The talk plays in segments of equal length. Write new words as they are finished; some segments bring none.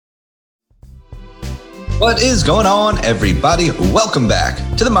What is going on, everybody? Welcome back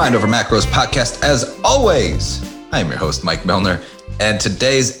to the Mind Over Macros podcast. As always, I am your host, Mike Milner, and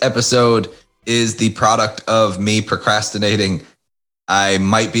today's episode is the product of me procrastinating. I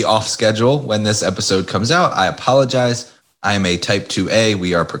might be off schedule when this episode comes out. I apologize. I am a type 2A.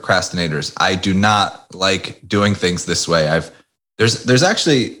 We are procrastinators. I do not like doing things this way. There's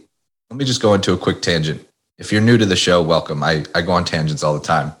actually, let me just go into a quick tangent. If you're new to the show, welcome. I go on tangents all the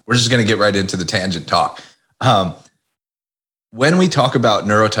time. We're just going to get right into the tangent talk. When we talk about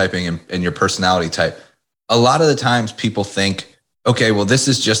neurotyping and your personality type, a lot of the times people think, okay, well, this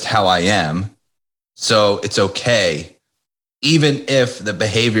is just how I am, so it's okay, even if the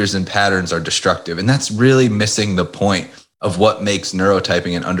behaviors and patterns are destructive. And that's really missing the point of what makes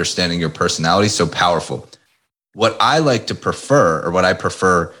neurotyping and understanding your personality so powerful. What I like to prefer, or what I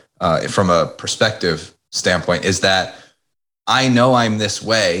prefer from a perspective standpoint, is that I know I'm this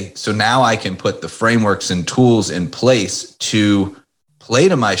way, so now I can put the frameworks and tools in place to play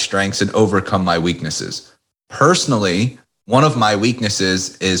to my strengths and overcome my weaknesses. Personally, one of my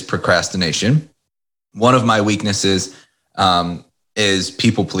weaknesses is procrastination. One of my weaknesses is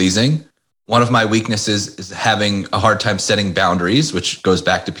people pleasing. One of my weaknesses is having a hard time setting boundaries, which goes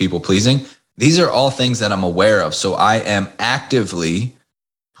back to people pleasing. These are all things that I'm aware of. So I am actively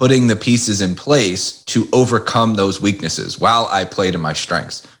putting the pieces in place to overcome those weaknesses while I play to my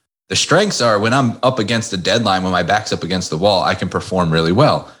strengths. The strengths are when I'm up against a deadline, when my back's up against the wall, I can perform really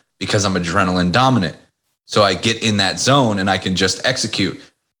well because I'm adrenaline dominant. So I get in that zone and I can just execute.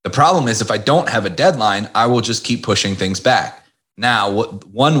 The problem is if I don't have a deadline, I will just keep pushing things back. Now,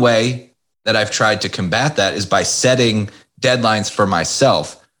 one way that I've tried to combat that is by setting deadlines for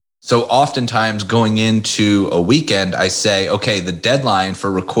myself. So oftentimes going into a weekend, I say, okay, the deadline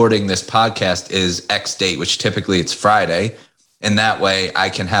for recording this podcast is X date, which typically it's Friday. And that way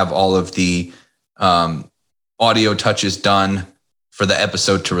I can have all of the audio touches done for the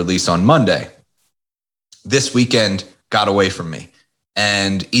episode to release on Monday. This weekend got away from me.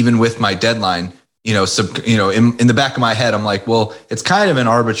 And even with my deadline, in the back of my head, I'm like, well, it's kind of an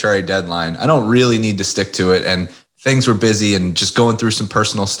arbitrary deadline. I don't really need to stick to it. And things were busy and just going through some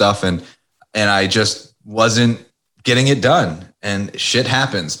personal stuff. And I just wasn't getting it done, and shit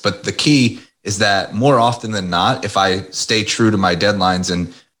happens. But the key is that more often than not, if I stay true to my deadlines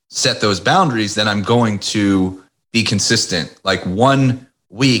and set those boundaries, then I'm going to be consistent. Like 1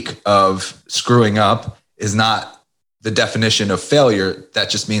 week of screwing up is not the definition of failure.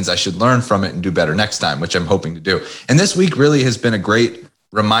 That just means I should learn from it and do better next time, which I'm hoping to do. And this week really has been a great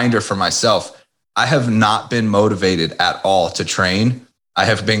reminder for myself. I have not been motivated at all to train. I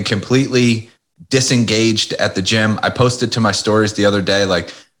have been completely disengaged at the gym. I posted to my stories the other day,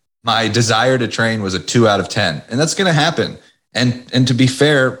 like my desire to train was a 2 out of 10, and that's going to happen. And to be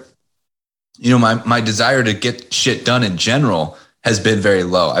fair, my desire to get shit done in general has been very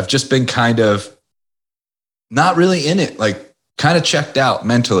low. I've just been kind of not really in it, like kind of checked out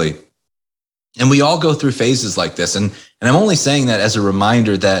mentally. And we all go through phases like this. And I'm only saying that as a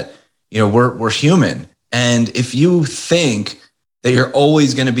reminder that we're human. And if you think that you're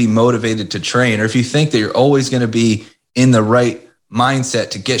always going to be motivated to train, or if you think that you're always going to be in the right mindset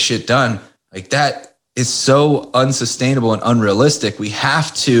to get shit done, like that is so unsustainable and unrealistic. We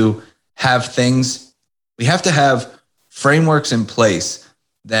have to have frameworks in place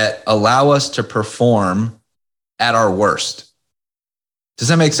that allow us to perform at our worst. Does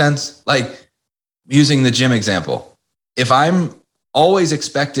that make sense? Like using the gym example, if I'm always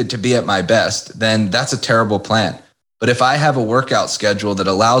expected to be at my best, then that's a terrible plan. But if I have a workout schedule that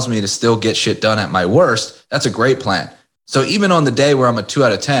allows me to still get shit done at my worst, that's a great plan. So even on the day where I'm a 2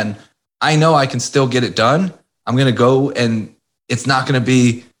 out of 10, I know I can still get it done. I'm going to go, and it's not going to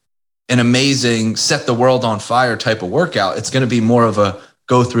be an amazing set the world on fire type of workout. It's going to be more of a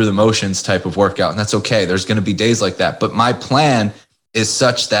go through the motions type of workout. And that's okay. There's going to be days like that. But my plan is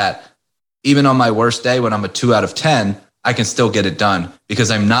such that even on my worst day, when I'm a 2 out of 10, I can still get it done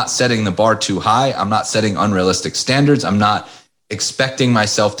because I'm not setting the bar too high. I'm not setting unrealistic standards. I'm not expecting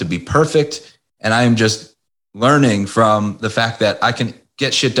myself to be perfect. And I am just learning from the fact that I can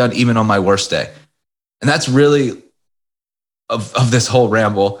get shit done even on my worst day. And that's really of this whole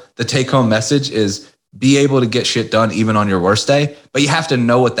ramble. The take home message is be able to get shit done even on your worst day, but you have to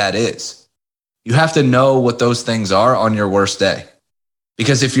know what that is. You have to know what those things are on your worst day.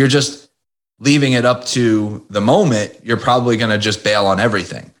 Because if you're just leaving it up to the moment, you're probably going to just bail on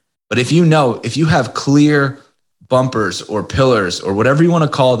everything. But if you have clear bumpers or pillars or whatever you want to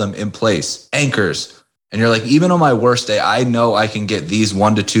call them in place, anchors, and you're like, even on my worst day, I know I can get these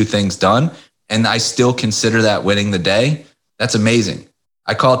 1 to 2 things done, and I still consider that winning the day, that's amazing.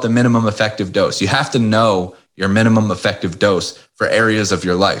 I call it the minimum effective dose. You have to know your minimum effective dose for areas of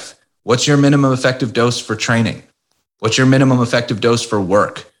your life. What's your minimum effective dose for training? What's your minimum effective dose for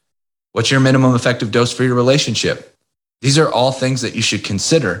work? What's your minimum effective dose for your relationship? These are all things that you should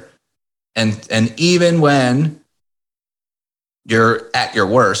consider. And even when you're at your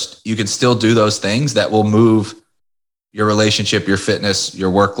worst, you can still do those things that will move your relationship, your fitness,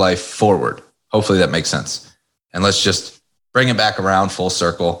 your work life forward. Hopefully that makes sense. And let's just bring it back around full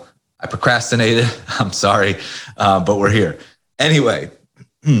circle. I procrastinated. I'm sorry, but we're here. Anyway,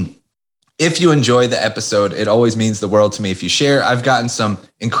 if you enjoy the episode, it always means the world to me if you share. I've gotten some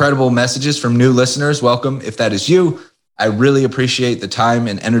incredible messages from new listeners. Welcome. If that is you, I really appreciate the time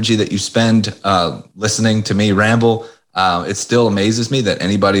and energy that you spend listening to me ramble. It still amazes me that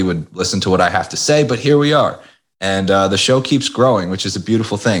anybody would listen to what I have to say, but here we are. And the show keeps growing, which is a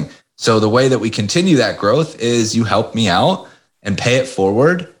beautiful thing. So the way that we continue that growth is you help me out and pay it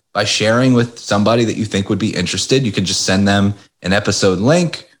forward by sharing with somebody that you think would be interested. You can just send them an episode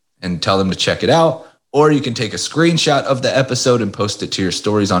link and tell them to check it out. Or you can take a screenshot of the episode and post it to your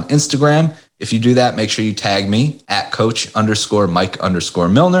stories on Instagram. If you do that, make sure you tag me at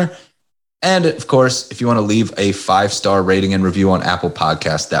coach_Mike_Milner. And of course, if you want to leave a 5-star rating and review on Apple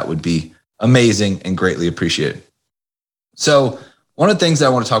Podcasts, that would be amazing and greatly appreciated. So one of the things that I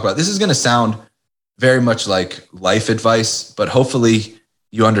want to talk about, this is going to sound very much like life advice, but hopefully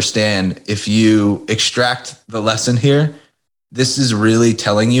you understand if you extract the lesson here, this is really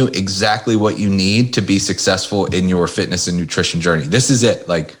telling you exactly what you need to be successful in your fitness and nutrition journey. This is it.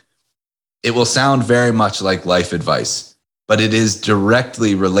 Like, it will sound very much like life advice, but it is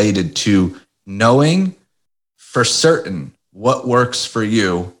directly related to knowing for certain what works for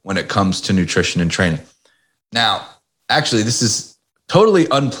you when it comes to nutrition and training. Now, actually, this is totally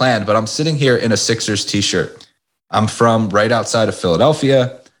unplanned, but I'm sitting here in a Sixers t-shirt. I'm from right outside of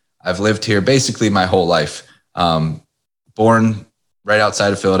Philadelphia. I've lived here basically my whole life. Born right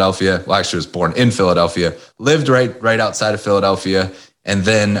outside of Philadelphia. Well, actually, I was born in Philadelphia, lived right outside of Philadelphia. And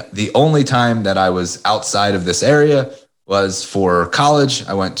then the only time that I was outside of this area was for college.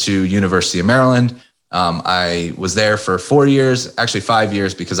 I went to University of Maryland. I was there for 4 years, actually 5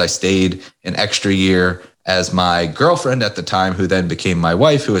 years, because I stayed an extra year as my girlfriend at the time, who then became my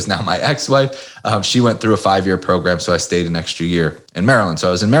wife, who is now my ex-wife. She went through a 5-year program, so I stayed an extra year in Maryland. So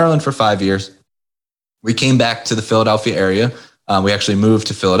I was in Maryland for 5 years. We came back to the Philadelphia area. We actually moved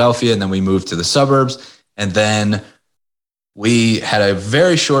to Philadelphia, and then we moved to the suburbs. And then we had a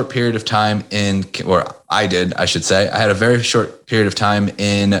very short period of time I had a very short period of time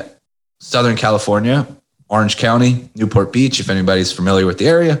in Southern California, Orange County, Newport Beach, if anybody's familiar with the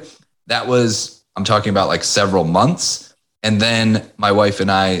area. That was, I'm talking about like several months. And then my wife and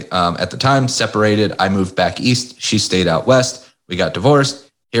I, at the time, separated. I moved back east. She stayed out west. We got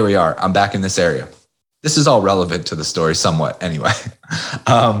divorced. Here we are. I'm back in this area. This is all relevant to the story somewhat anyway.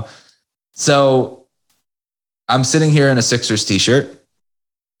 So I'm sitting here in a Sixers t-shirt.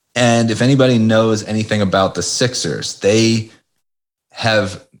 And if anybody knows anything about the Sixers, they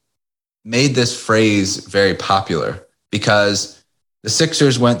have made this phrase very popular because the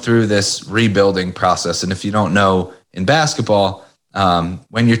Sixers went through this rebuilding process. And if you don't know, in basketball,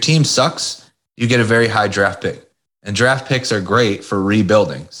 when your team sucks, you get a very high draft pick. And draft picks are great for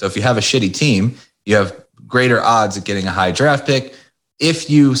rebuilding. So if you have a shitty team, you have greater odds of getting a high draft pick. If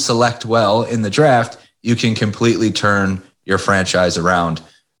you select well in the draft, you can completely turn your franchise around.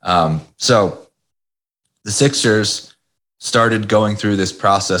 So the Sixers started going through this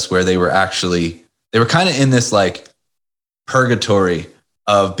process where they were kind of in this like purgatory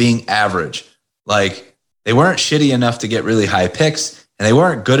of being average. Like, they weren't shitty enough to get really high picks, and they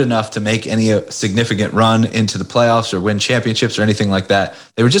weren't good enough to make any significant run into the playoffs or win championships or anything like that.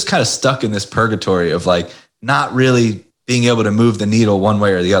 They were just kind of stuck in this purgatory of like not really being able to move the needle one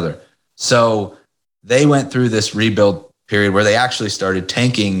way or the other. So they went through this rebuild period where they actually started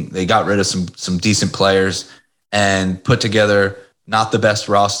tanking. They got rid of some decent players and put together not the best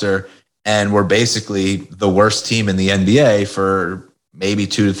roster, and were basically the worst team in the NBA for maybe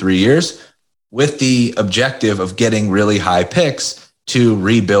 2 to 3 years, with the objective of getting really high picks to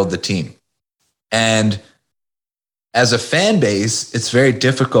rebuild the team. And as a fan base, it's very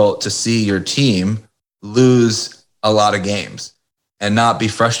difficult to see your team lose a lot of games and not be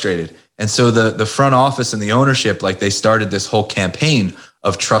frustrated. And so the front office and the ownership, like, they started this whole campaign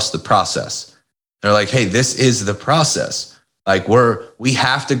of trust the process. They're like, hey, this is the process. Like, we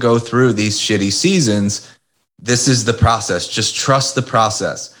have to go through these shitty seasons. This is the process. Just trust the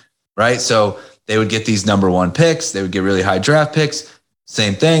process, right? So they would get these number 1 picks. They would get really high draft picks.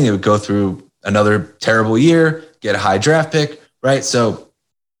 Same thing. They would go through another terrible year, get a high draft pick, right? So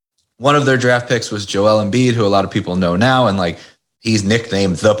one of their draft picks was Joel Embiid, who a lot of people know now. And like, he's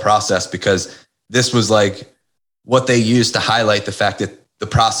nicknamed The Process because this was like what they used to highlight the fact that the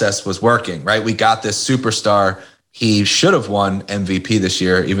process was working, right? We got this superstar. He should have won MVP this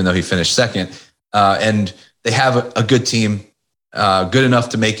year, even though he finished second. And they have a good team, good enough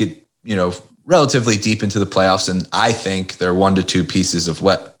to make it, relatively deep into the playoffs. And I think they're 1 to 2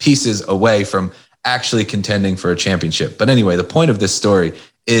 pieces away from actually contending for a championship. But anyway, the point of this story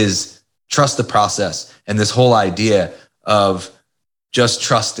is trust the process and this whole idea of just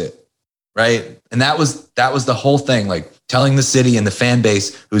trust it, right? And that was the whole thing, like telling the city and the fan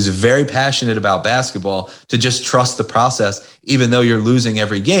base who's very passionate about basketball to just trust the process, even though you're losing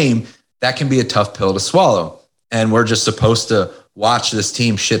every game. That can be a tough pill to swallow. And we're just supposed to watch this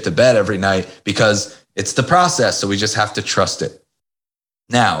team shit the bed every night because it's the process. So we just have to trust it.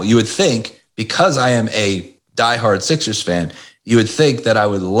 Now, you would think, because I am a diehard Sixers fan, you would think that I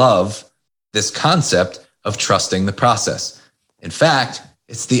would love this concept of trusting the process. In fact,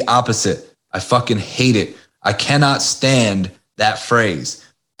 it's the opposite. I fucking hate it. I cannot stand that phrase.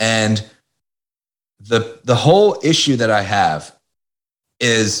 And the whole issue that I have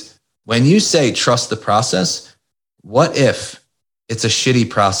is when you say trust the process, what if it's a shitty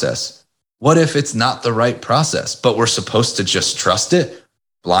process? What if it's not the right process, but we're supposed to just trust it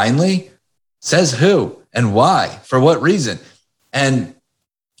blindly? Says who and why? For what reason? And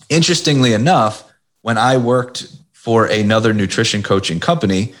interestingly enough, when I worked for another nutrition coaching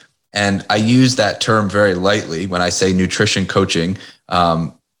company, and I use that term very lightly when I say nutrition coaching,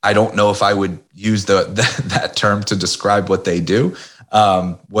 I don't know if I would use that term to describe what they do.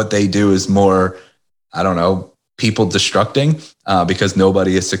 What they do is more, I don't know, people destructing because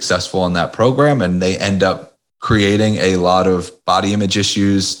nobody is successful in that program, and they end up creating a lot of body image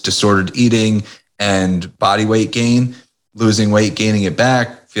issues, disordered eating, and body weight gain, losing weight, gaining it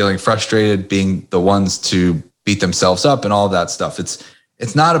back, feeling frustrated, being the ones to beat themselves up and all that stuff.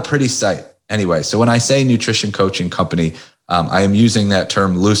 It's not a pretty sight. Anyway, so when I say nutrition coaching company, I am using that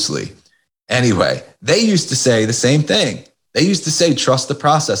term loosely. Anyway, they used to say the same thing. They used to say, trust the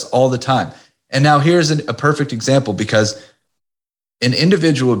process all the time. And now here's a perfect example, because an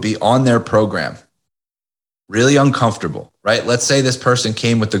individual would be on their program, really uncomfortable, right? Let's say this person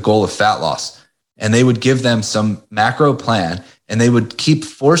came with the goal of fat loss, and they would give them some macro plan, and they would keep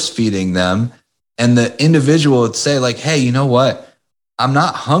force feeding them. And the individual would say like, hey, you know what? I'm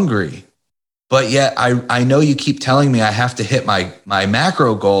not hungry, but yet I know you keep telling me I have to hit my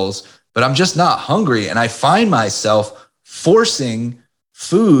macro goals, but I'm just not hungry. And I find myself forcing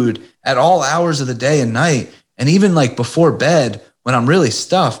food at all hours of the day and night. And even like before bed, when I'm really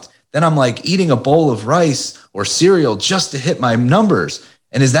stuffed, then I'm like eating a bowl of rice or cereal just to hit my numbers.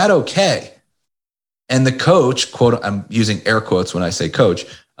 And is that okay? And the coach, quote, I'm using air quotes when I say coach,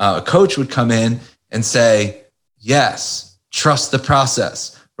 a coach would come in and say, yes, trust the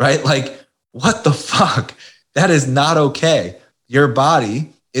process, right? Like, what the fuck? That is not okay. Your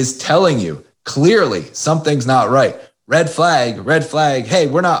body is telling you clearly something's not right. Red flag. Hey,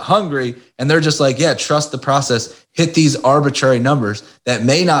 we're not hungry. And they're just like, yeah, trust the process. Hit these arbitrary numbers that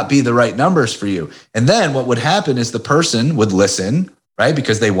may not be the right numbers for you. And then what would happen is the person would listen, right?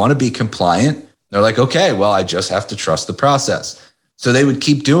 Because they want to be compliant. They're like, okay, well, I just have to trust the process. So they would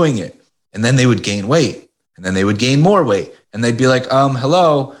keep doing it. And then they would gain weight. And then they would gain more weight. And they'd be like,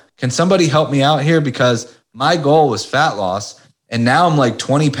 hello, can somebody help me out here? Because my goal was fat loss. And now I'm like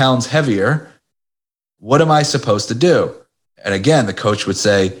 20 pounds heavier. What am I supposed to do? And again, the coach would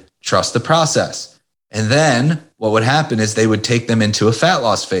say, trust the process. And then what would happen is they would take them into a fat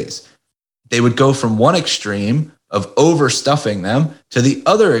loss phase. They would go from one extreme of overstuffing them to the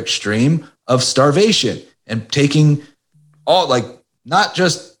other extreme of starvation and taking all, like, not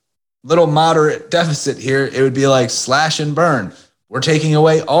just little moderate deficit here. It would be like slash and burn. We're taking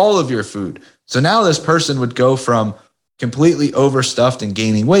away all of your food. So now this person would go from completely overstuffed and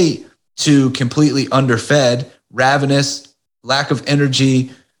gaining weight to completely underfed, ravenous, lack of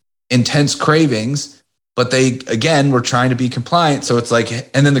energy, intense cravings. But they, again, were trying to be compliant. So it's like,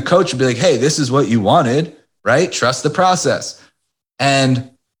 and then the coach would be like, hey, this is what you wanted, right? Trust the process.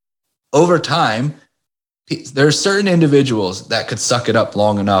 And over time, there are certain individuals that could suck it up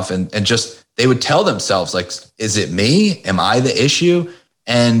long enough and just, they would tell themselves like, is it me? Am I the issue?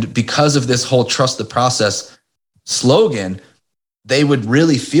 And because of this whole trust the process slogan, they would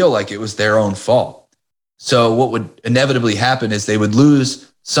really feel like it was their own fault. So what would inevitably happen is they would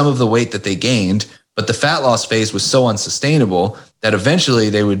lose some of the weight that they gained, but the fat loss phase was so unsustainable that eventually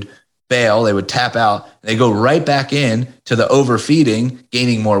they would bail, they would tap out, and they go right back in to the overfeeding,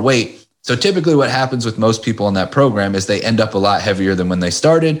 gaining more weight. So typically what happens with most people in that program is they end up a lot heavier than when they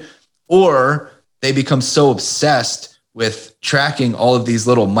started. Or they become so obsessed with tracking all of these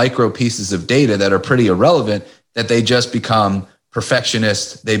little micro pieces of data that are pretty irrelevant that they just become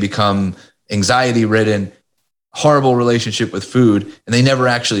perfectionists. They become anxiety ridden, horrible relationship with food, and they never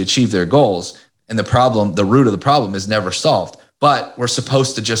actually achieve their goals. And the root of the problem is never solved. But we're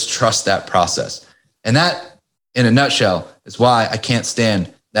supposed to just trust that process. And that, in a nutshell, is why I can't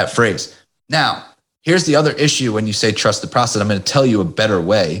stand that phrase. Now, here's the other issue when you say trust the process. I'm going to tell you a better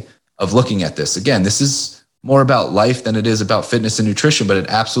way of looking at this. Again, this is more about life than it is about fitness and nutrition, but it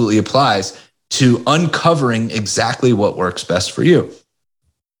absolutely applies to uncovering exactly what works best for you.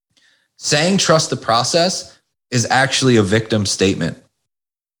 Saying trust the process is actually a victim statement,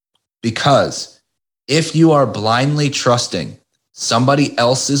 because if you are blindly trusting somebody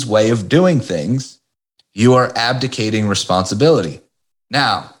else's way of doing things, you are abdicating responsibility.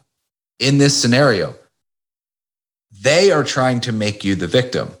 Now, in this scenario, they are trying to make you the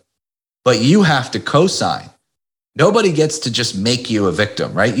victim, but you have to co-sign. Nobody gets to just make you a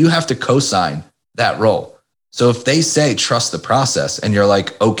victim, right? You have to co-sign that role. So if they say trust the process and you're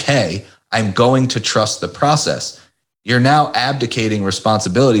like, okay, I'm going to trust the process, you're now abdicating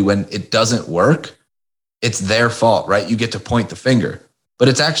responsibility. When it doesn't work, it's their fault, right? You get to point the finger, but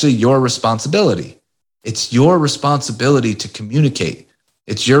it's actually your responsibility. It's your responsibility to communicate.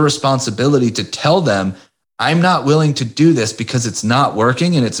 It's your responsibility to tell them, I'm not willing to do this because it's not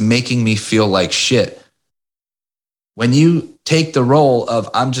working and it's making me feel like shit. When you take the role of,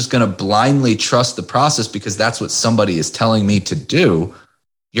 I'm just going to blindly trust the process because that's what somebody is telling me to do,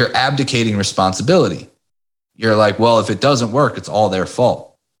 you're abdicating responsibility. You're like, well, if it doesn't work, it's all their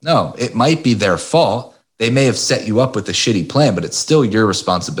fault. No, it might be their fault. They may have set you up with a shitty plan, but it's still your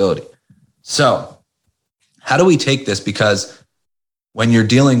responsibility. So how do we take this? Because when you're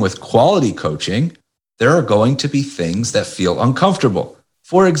dealing with quality coaching, there are going to be things that feel uncomfortable.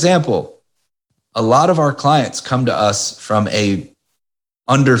 For example, a lot of our clients come to us from a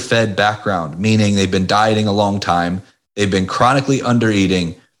underfed background, meaning they've been dieting a long time. They've been chronically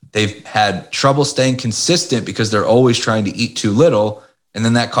undereating. They've had trouble staying consistent because they're always trying to eat too little. And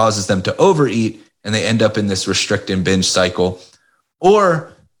then that causes them to overeat and they end up in this restrict and binge cycle.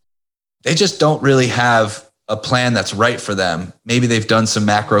 Or they just don't really have a plan that's right for them. Maybe they've done some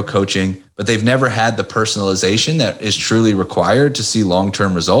macro coaching, but they've never had the personalization that is truly required to see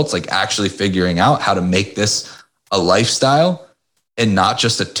long-term results, like actually figuring out how to make this a lifestyle and not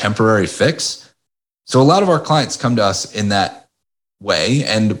just a temporary fix. So a lot of our clients come to us in that way,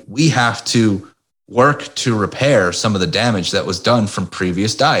 and we have to work to repair some of the damage that was done from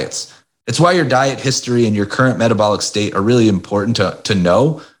previous diets. It's why your diet history and your current metabolic state are really important to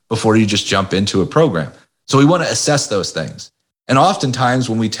know before you just jump into a program. So we want to assess those things. And oftentimes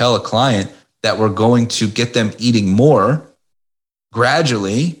when we tell a client that we're going to get them eating more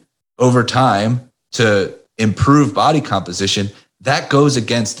gradually over time to improve body composition, that goes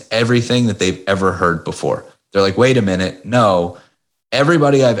against everything that they've ever heard before. They're like, wait a minute, no,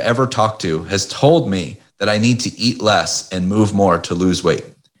 everybody I've ever talked to has told me that I need to eat less and move more to lose weight.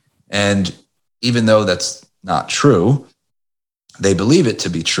 And even though that's not true, they believe it to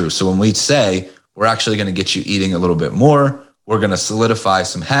be true. So when we say, we're actually going to get you eating a little bit more, we're going to solidify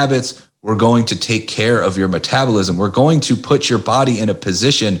some habits, we're going to take care of your metabolism, we're going to put your body in a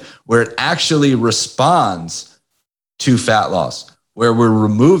position where it actually responds to fat loss, where we're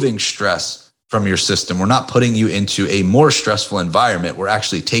removing stress from your system. We're not putting you into a more stressful environment. We're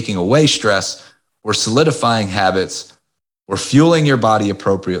actually taking away stress. We're solidifying habits. We're fueling your body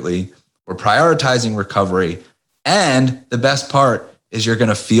appropriately. We're prioritizing recovery. And the best part is you're going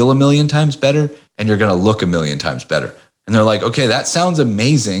to feel 1,000,000 times better and you're going to look 1,000,000 times better. And they're like, okay, that sounds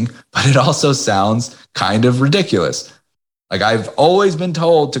amazing, but it also sounds kind of ridiculous. Like, I've always been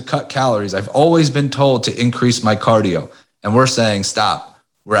told to cut calories. I've always been told to increase my cardio. And we're saying, stop.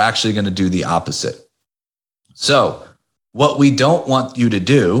 We're actually going to do the opposite. So what we don't want you to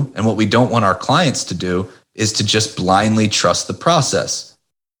do, and what we don't want our clients to do, is to just blindly trust the process.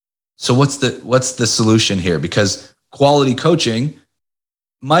 So what's the solution here? Because quality coaching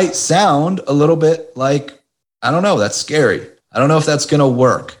might sound a little bit like, I don't know, that's scary. I don't know if that's going to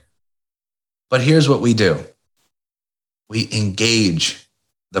work. But here's what we do. We engage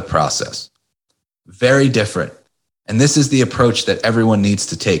the process. Very different. And this is the approach that everyone needs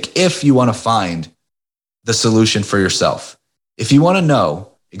to take if you want to find the solution for yourself. If you want to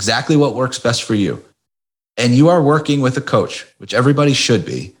know exactly what works best for you, and you are working with a coach, which everybody should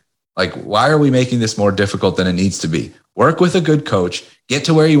be, like, why are we making this more difficult than it needs to be? Work with a good coach, get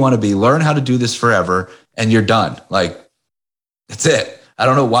to where you want to be, learn how to do this forever, and you're done. Like, that's it. I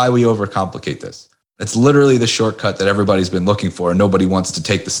don't know why we overcomplicate this. It's literally the shortcut that everybody's been looking for, and nobody wants to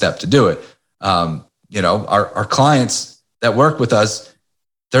take the step to do it. Our clients that work with us,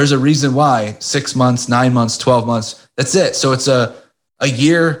 there's a reason why 6 months, 9 months, 12 months, that's it. So it's a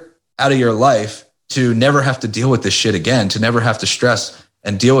year out of your life to never have to deal with this shit again, to never have to stress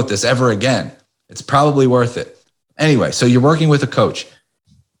and deal with this ever again. It's probably worth it. Anyway, so you're working with a coach.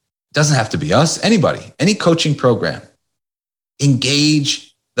 It doesn't have to be us, anybody, any coaching program.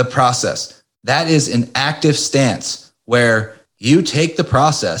 Engage the process. That is an active stance where you take the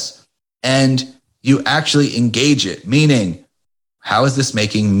process and you actually engage it, meaning, how is this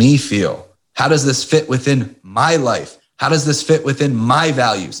making me feel? How does this fit within my life? How does this fit within my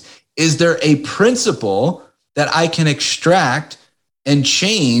values? Is there a principle that I can extract and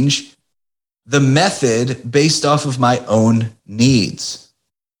change the method based off of my own needs?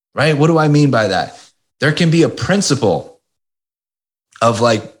 Right? What do I mean by that? There can be a principle of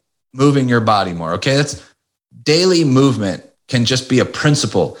like moving your body more. Okay. That's daily movement can just be a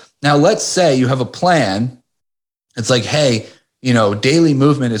principle. Now, let's say you have a plan. It's like, hey, daily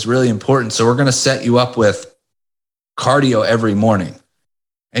movement is really important. So we're going to set you up with cardio every morning.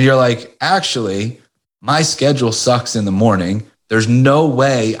 And you're like, actually, my schedule sucks in the morning. There's no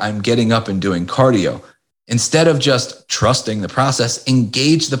way I'm getting up and doing cardio. Instead of just trusting the process,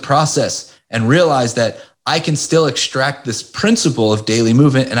 engage the process and realize that I can still extract this principle of daily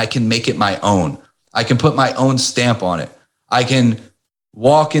movement and I can make it my own. I can put my own stamp on it. I can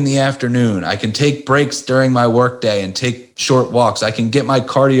walk in the afternoon. I can take breaks during my workday and take short walks. I can get my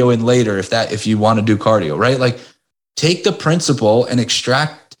cardio in later if you want to do cardio, right? Like, take the principle and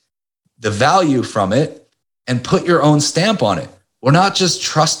extract the value from it and put your own stamp on it. We're not just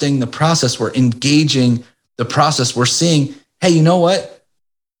trusting the process. We're engaging the process. We're seeing, hey, you know what?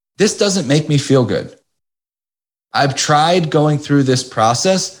 This doesn't make me feel good. I've tried going through this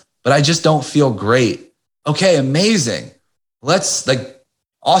process, but I just don't feel great. Okay, amazing.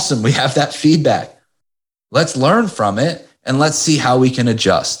 Awesome. We have that feedback. Let's learn from it and let's see how we can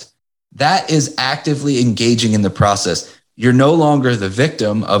adjust. That is actively engaging in the process. You're no longer the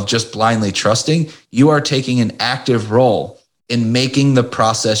victim of just blindly trusting. You are taking an active role in making the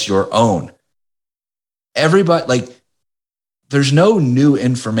process your own. Everybody, there's no new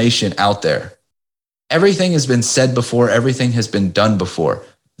information out there. Everything has been said before. Everything has been done before.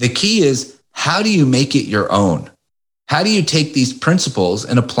 The key is, how do you make it your own? How do you take these principles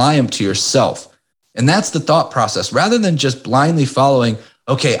and apply them to yourself? And that's the thought process. Rather than just blindly following,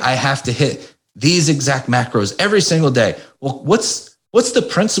 okay, I have to hit these exact macros every single day. Well, what's the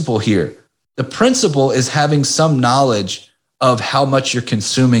principle here? The principle is having some knowledge of how much you're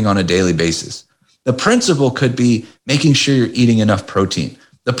consuming on a daily basis. The principle could be making sure you're eating enough protein.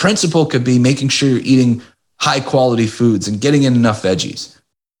 The principle could be making sure you're eating high quality foods and getting in enough veggies,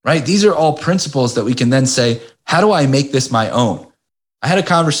 right? These are all principles that we can then say, how do I make this my own? I had a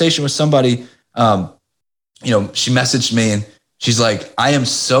conversation with somebody, she messaged me and she's like, I am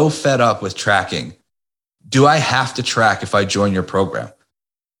so fed up with tracking. Do I have to track if I join your program?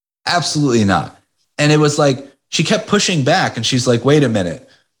 Absolutely not. And it was like, she kept pushing back and she's like, wait a minute.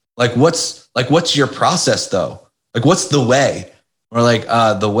 What's your process though? What's the way? We're like,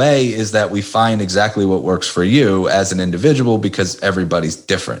 the way is that we find exactly what works for you as an individual because everybody's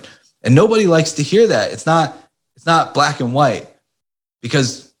different. And nobody likes to hear that. It's not black and white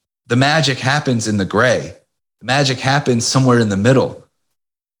because the magic happens in the gray. The magic happens somewhere in the middle.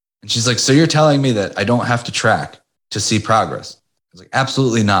 And she's like, so you're telling me that I don't have to track to see progress? I was like,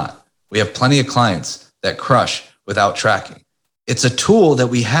 absolutely not. We have plenty of clients that crush without tracking. It's a tool that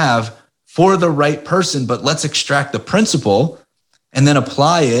we have for the right person, but let's extract the principle and then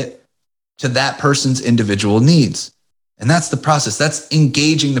apply it to that person's individual needs. And that's the process. That's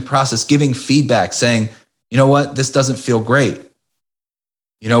engaging the process, giving feedback, saying, you know what, this doesn't feel great.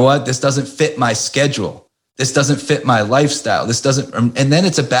 You know what, this doesn't fit my schedule. This doesn't fit my lifestyle. And then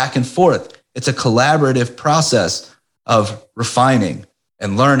it's a back and forth. It's a collaborative process of refining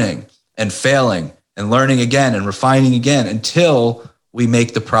and learning and failing and learning again and refining again until we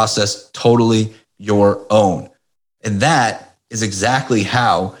make the process totally your own. And that is exactly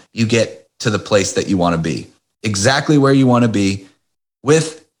how you get to the place that you want to be, exactly where you want to be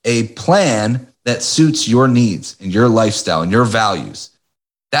with a plan that suits your needs and your lifestyle and your values.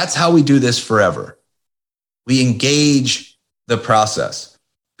 That's how we do this forever. We engage the process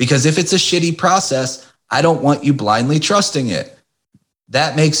because if it's a shitty process, I don't want you blindly trusting it.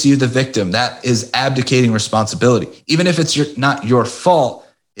 That makes you the victim. That is abdicating responsibility. Even if it's not your fault,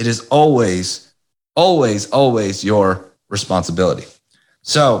 it is always, always, always your responsibility.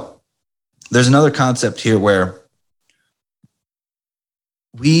 So there's another concept here where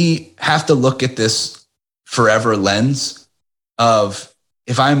we have to look at this forever lens of,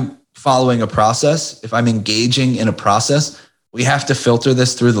 if I'm following a process, if I'm engaging in a process, we have to filter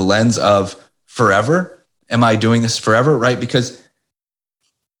this through the lens of forever. Am I doing this forever? Right? Because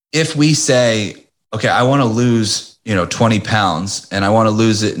if we say, okay, I want to lose, 20 pounds and I want to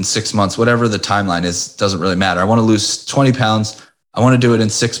lose it in 6 months, whatever the timeline is, doesn't really matter. I want to lose 20 pounds. I want to do it in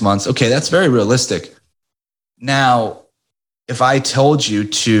 6 months. Okay, that's very realistic. Now, if I told you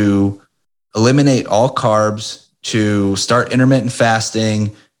to eliminate all carbs, to start intermittent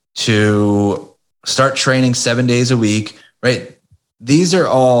fasting, to start training 7 days a week, right? These are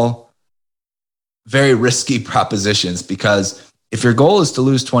all very risky propositions, because if your goal is to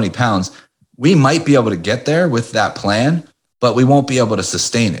lose 20 pounds, we might be able to get there with that plan, but we won't be able to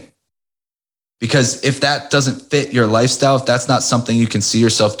sustain it. Because if that doesn't fit your lifestyle, if that's not something you can see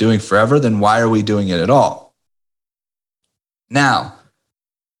yourself doing forever, then why are we doing it at all? Now,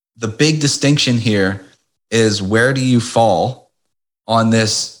 the big distinction here is, where do you fall on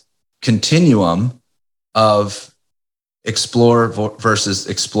this continuum of explore versus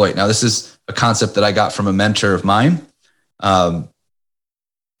exploit? Now, this is a concept that I got from a mentor of mine.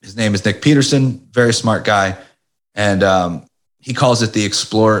 His name is Nick Peterson, very smart guy. And he calls it the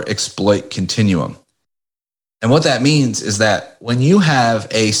explore exploit continuum. And what that means is that when you have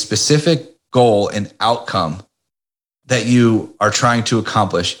a specific goal and outcome that you are trying to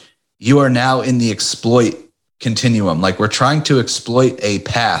accomplish, you are now in the exploit continuum. Like, we're trying to exploit a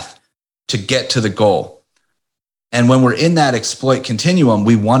path to get to the goal. And when we're in that exploit continuum,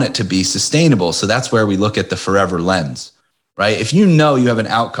 we want it to be sustainable. So that's where we look at the forever lens, right? If you know you have an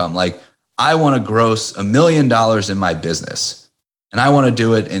outcome, like, I want to gross $1 million in my business and I want to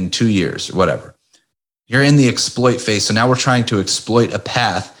do it in 2 years or whatever. You're in the exploit phase. So now we're trying to exploit a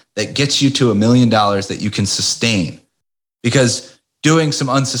path that gets you to $1 million that you can sustain. Because doing some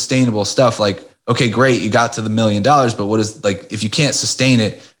unsustainable stuff, like, okay, great, you got to the $1 million, but what is, like, if you can't sustain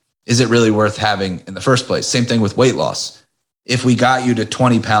it, is it really worth having in the first place? Same thing with weight loss. If we got you to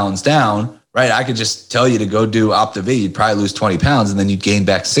 20 pounds down, right, I could just tell you to go do Optavia, you'd probably lose 20 pounds and then you'd gain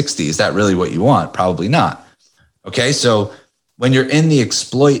back 60. Is that really what you want? Probably not. Okay, so when you're in the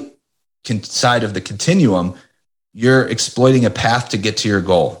exploit side of the continuum, you're exploiting a path to get to your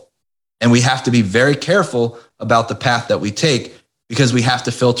goal. And we have to be very careful about the path that we take, because we have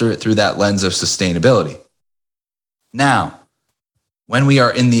to filter it through that lens of sustainability. Now, when we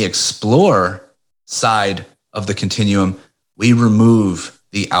are in the explore side of the continuum, we remove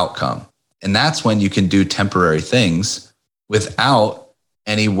the outcome. And that's when you can do temporary things without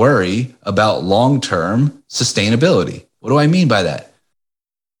any worry about long-term sustainability. What do I mean by that?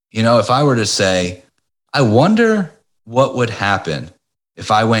 If I were to say, I wonder what would happen if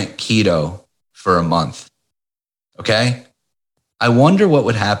I went keto for a month. Okay? I wonder what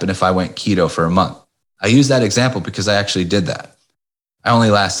would happen if I went keto for a month. I use that example because I actually did that. I only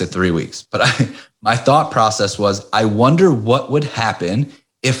lasted 3 weeks, but my thought process was, I wonder what would happen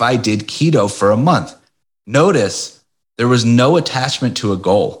if I did keto for a month. Notice there was no attachment to a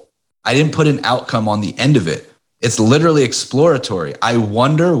goal. I didn't put an outcome on the end of it. It's literally exploratory. I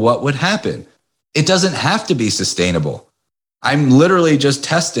wonder what would happen. It doesn't have to be sustainable. I'm literally just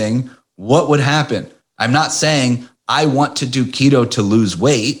testing what would happen. I'm not saying I want to do keto to lose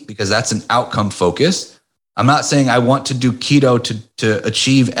weight, because that's an outcome focus. I'm not saying I want to do keto to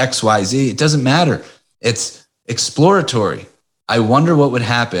achieve XYZ. It doesn't matter. It's exploratory. I wonder what would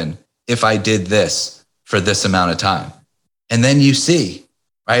happen if I did this for this amount of time. And then you see,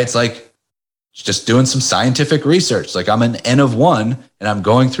 right? It's like just doing some scientific research. Like, I'm an N of 1 and I'm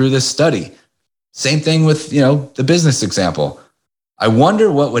going through this study. Same thing with, the business example. I wonder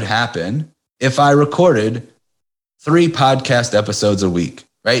what would happen if I recorded 3 podcast episodes a week,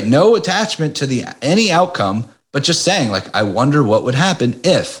 right? No attachment to any outcome, but just saying, like, I wonder what would happen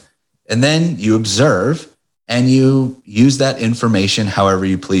if. And then you observe and you use that information however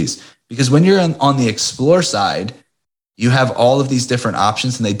you please. Because when you're on the explore side, you have all of these different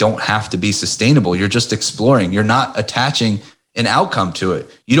options and they don't have to be sustainable. You're just exploring. You're not attaching an outcome to it.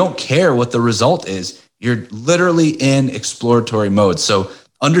 You don't care what the result is. You're literally in exploratory mode. So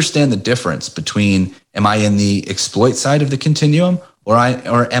understand the difference between, am I in the exploit side of the continuum or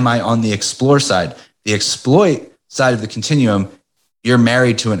am I on the explore side? The exploit side of the continuum, you're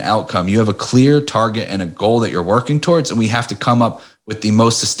married to an outcome. You have a clear target and a goal that you're working towards, and we have to come up with the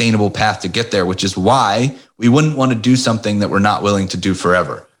most sustainable path to get there, which is why we wouldn't want to do something that we're not willing to do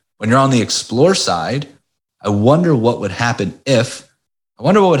forever. When you're on the explore side, I wonder what would happen if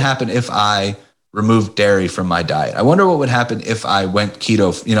I removed dairy from my diet. I wonder what would happen if I went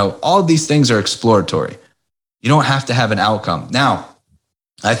keto. All of these things are exploratory. You don't have to have an outcome. Now,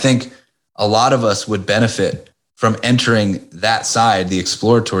 I think a lot of us would benefit from entering that side, the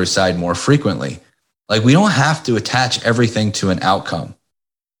exploratory side, more frequently. Like, we don't have to attach everything to an outcome.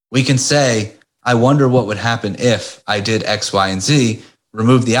 We can say, I wonder what would happen if I did X, Y, and Z,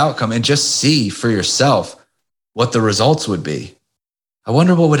 remove the outcome, and just see for yourself what the results would be. I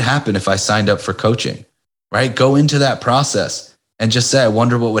wonder what would happen if I signed up for coaching, right? Go into that process and just say, I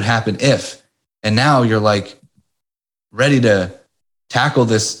wonder what would happen if. And now you're like ready to tackle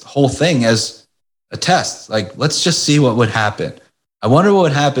this whole thing as a test. Like, let's just see what would happen. I wonder what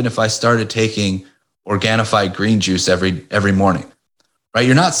would happen if I started taking Organifi green juice every morning, right?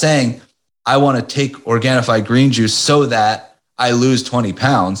 You're not saying, I want to take Organifi green juice so that I lose 20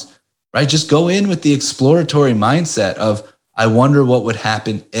 pounds, right? Just go in with the exploratory mindset of, I wonder what would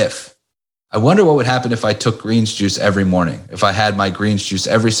happen if. I wonder what would happen if I took greens juice every morning, if I had my greens juice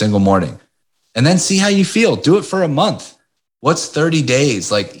every single morning, and then see how you feel. Do it for a month. What's 30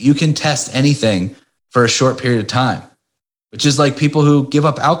 days? Like, you can test anything for a short period of time, which is like people who give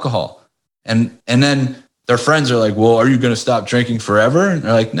up alcohol and then their friends are like, well, are you going to stop drinking forever? And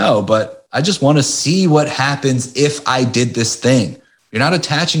they're like, no, but I just want to see what happens if I did this thing. You're not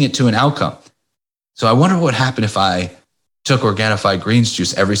attaching it to an outcome. So I wonder what would happen if I took Organifi greens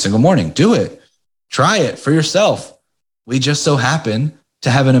juice every single morning. Do it. Try it for yourself. We just so happen to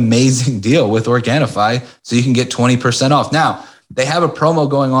have an amazing deal with Organifi, so you can get 20% off. Now, they have a promo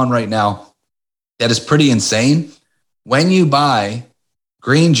going on right now that is pretty insane. When you buy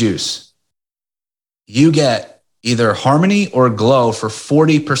green juice, you get either Harmony or Glow for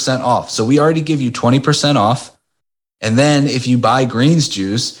 40% off. So we already give you 20% off. And then if you buy greens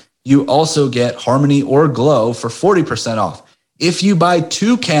juice, you also get Harmony or Glow for 40% off. If you buy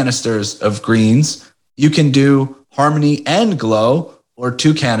 2 canisters of greens, you can do Harmony and Glow, or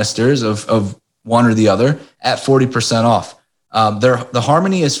 2 canisters of one or the other at 40% off. The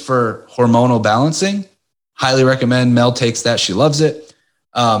Harmony is for hormonal balancing. Highly recommend. Mel takes that. She loves it.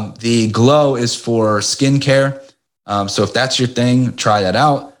 The Glow is for skincare. So if that's your thing, try that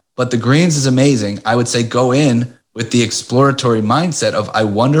out. But the greens is amazing. I would say go in with the exploratory mindset of, I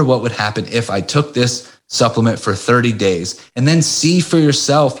wonder what would happen if I took this supplement for 30 days, and then see for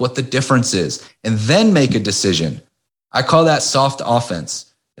yourself what the difference is, and then make a decision. I call that soft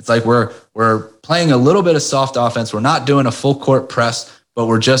offense. It's like we're playing a little bit of soft offense. We're not doing a full court press, but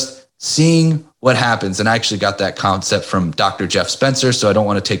we're just seeing what happens. And I actually got that concept from Dr. Jeff Spencer, so I don't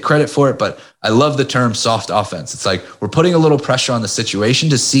want to take credit for it, but I love the term soft offense. It's like we're putting a little pressure on the situation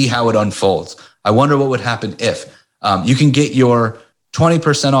to see how it unfolds. I wonder what would happen if. You can get your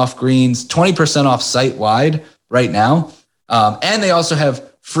 20% off greens, 20% off site-wide right now. And they also have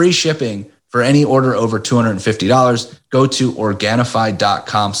free shipping for any order over $250. Go to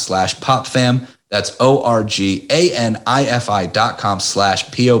Organifi.com/popfam. That's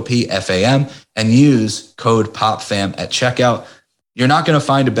Organifi.com/POPFAM and use code POPFAM at checkout. You're not going to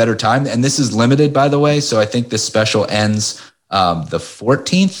find a better time. And this is limited, by the way. So I think this special ends the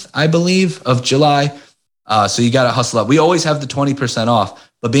 14th, I believe, of July. So you got to hustle up. We always have the 20% off,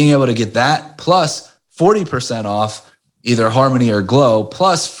 but being able to get that plus 40% off either Harmony or Glow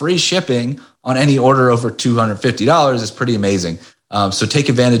plus free shipping on any order over $250 is pretty amazing. So take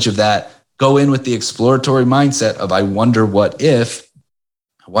advantage of that. Go in with the exploratory mindset of, I wonder what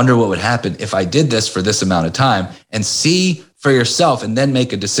would happen if I did this for this amount of time, and see for yourself and then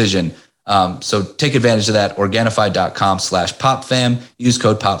make a decision. So take advantage of that. Organifi.com/popfam. Use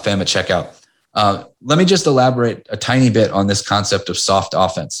code popfam at checkout. Let me just elaborate a tiny bit on this concept of soft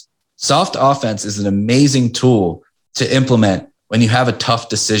offense. Soft offense is an amazing tool to implement when you have a tough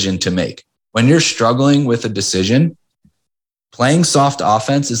decision to make. When you're struggling with a decision, playing soft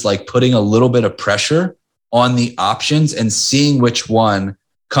offense is like putting a little bit of pressure on the options and seeing which one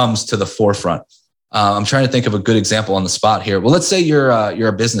comes to the forefront. I'm trying to think of a good example on the spot here. Well, let's say you're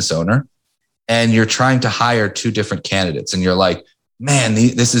a business owner and you're trying to hire 2 different candidates, and you're like, man,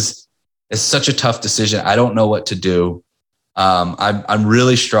 this is such a tough decision. I don't know what to do. I'm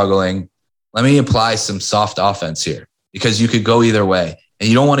really struggling. Let me apply some soft offense here, because you could go either way and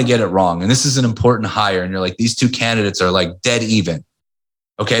you don't want to get it wrong. And this is an important hire. And you're like, these 2 candidates are like dead even.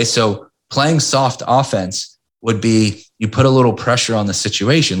 Okay. So playing soft offense would be, you put a little pressure on the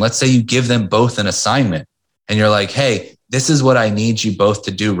situation. Let's say you give them both an assignment and you're like, hey, this is what I need you both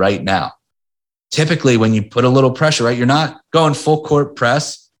to do right now. Typically when you put a little pressure, right, you're not going full court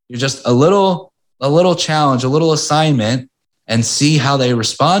press. You're just a little challenge, a little assignment, and see how they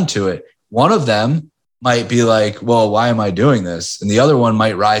respond to it. One of them might be like, well, why am I doing this? And the other one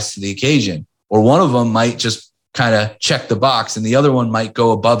might rise to the occasion. Or one of them might just kind of check the box, and the other one might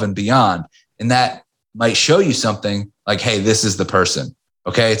go above and beyond. And that might show you something like, hey, this is the person.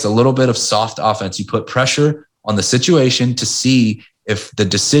 Okay. It's a little bit of soft offense. You put pressure on the situation to see if the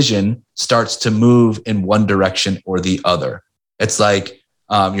decision starts to move in one direction or the other. It's like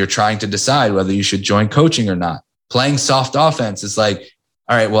you're trying to decide whether you should join coaching or not. Playing soft offense is like,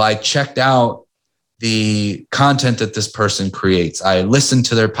 all right, well, I checked out the content that this person creates. I listened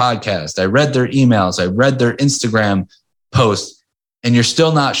to their podcast. I read their emails. I read their Instagram posts, and you're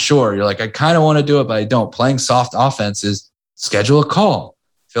still not sure. You're like, I kind of want to do it, but I don't. Playing soft offense is schedule a call,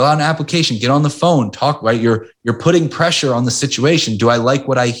 fill out an application, get on the phone, talk, right? You're putting pressure on the situation. Do I like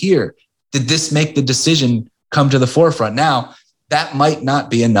what I hear? Did this make the decision come to the forefront? Now, that might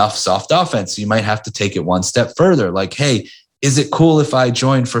not be enough soft offense. You might have to take it one step further. Like, hey, is it cool if I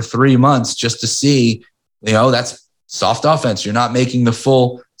join for 3 months just to see, that's soft offense. You're not making the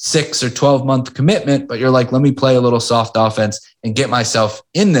full 6 or 12 month commitment, but you're like, let me play a little soft offense and get myself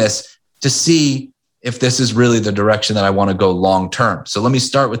in this to see if this is really the direction that I want to go long term. So let me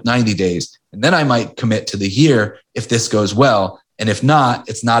start with 90 days, and then I might commit to the year if this goes well. And if not,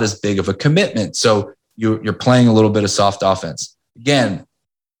 it's not as big of a commitment. So you're playing a little bit of soft offense. Again,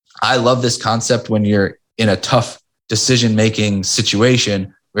 I love this concept when you're in a tough decision-making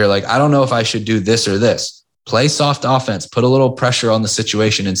situation where you're like, I don't know if I should do this or this. Play soft offense, put a little pressure on the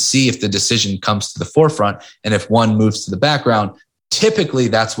situation and see if the decision comes to the forefront. And if one moves to the background, typically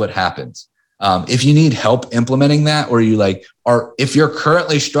that's what happens. If you need help implementing that, or if you're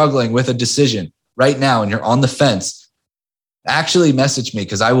currently struggling with a decision right now and you're on the fence, actually message me,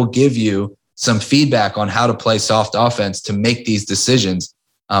 because I will give you some feedback on how to play soft offense to make these decisions.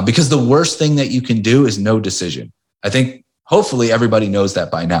 Because the worst thing that you can do is no decision. I think hopefully everybody knows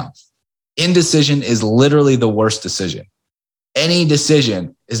that by now. Indecision is literally the worst decision. Any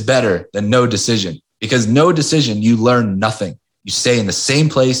decision is better than no decision, because no decision, you learn nothing. You stay in the same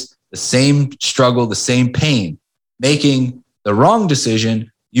place, the same struggle, the same pain. Making the wrong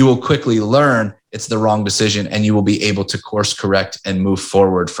decision, you will quickly learn it's the wrong decision, and you will be able to course correct and move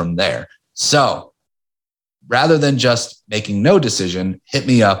forward from there. So rather than just making no decision, hit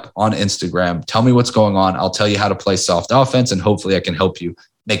me up on Instagram. Tell me what's going on. I'll tell you how to play soft offense, and hopefully I can help you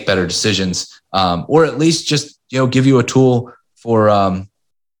make better decisions, or at least just, give you a tool for,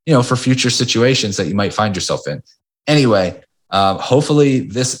 for future situations that you might find yourself in. Anyway, hopefully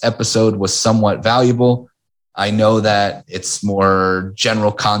this episode was somewhat valuable. I know that it's more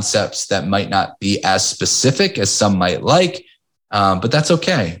general concepts that might not be as specific as some might like, but that's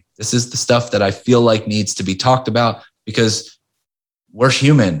okay. This is the stuff that I feel like needs to be talked about, because we're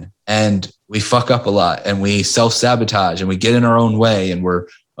human and we fuck up a lot and we self-sabotage and we get in our own way and we're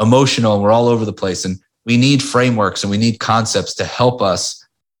emotional and we're all over the place. And we need frameworks and we need concepts to help us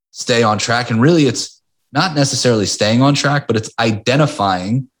stay on track. And really, it's not necessarily staying on track, but it's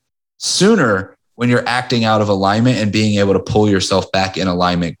identifying sooner when you're acting out of alignment and being able to pull yourself back in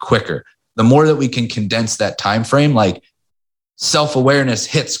alignment quicker. The more that we can condense that time frame, like self-awareness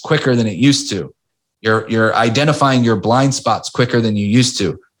hits quicker than it used to. You're identifying your blind spots quicker than you used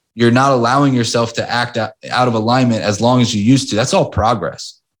to. You're not allowing yourself to act out of alignment as long as you used to. That's all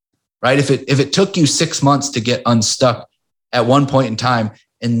progress, right? If it took you 6 months to get unstuck at one point in time,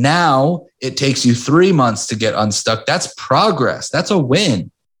 and now it takes you 3 months to get unstuck, that's progress. That's a win.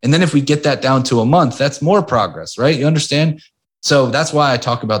 And then if we get that down to a month, that's more progress, right? You understand? So that's why I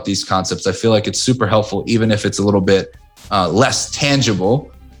talk about these concepts. I feel like it's super helpful, even if it's a little bit less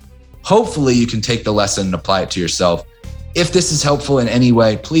tangible. Hopefully you can take the lesson and apply it to yourself. If this is helpful in any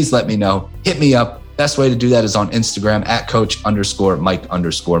way, please let me know. Hit me up. Best way to do that is on Instagram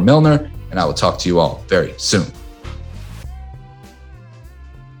 @coach_Mike_Milner. And I will talk to you all very soon.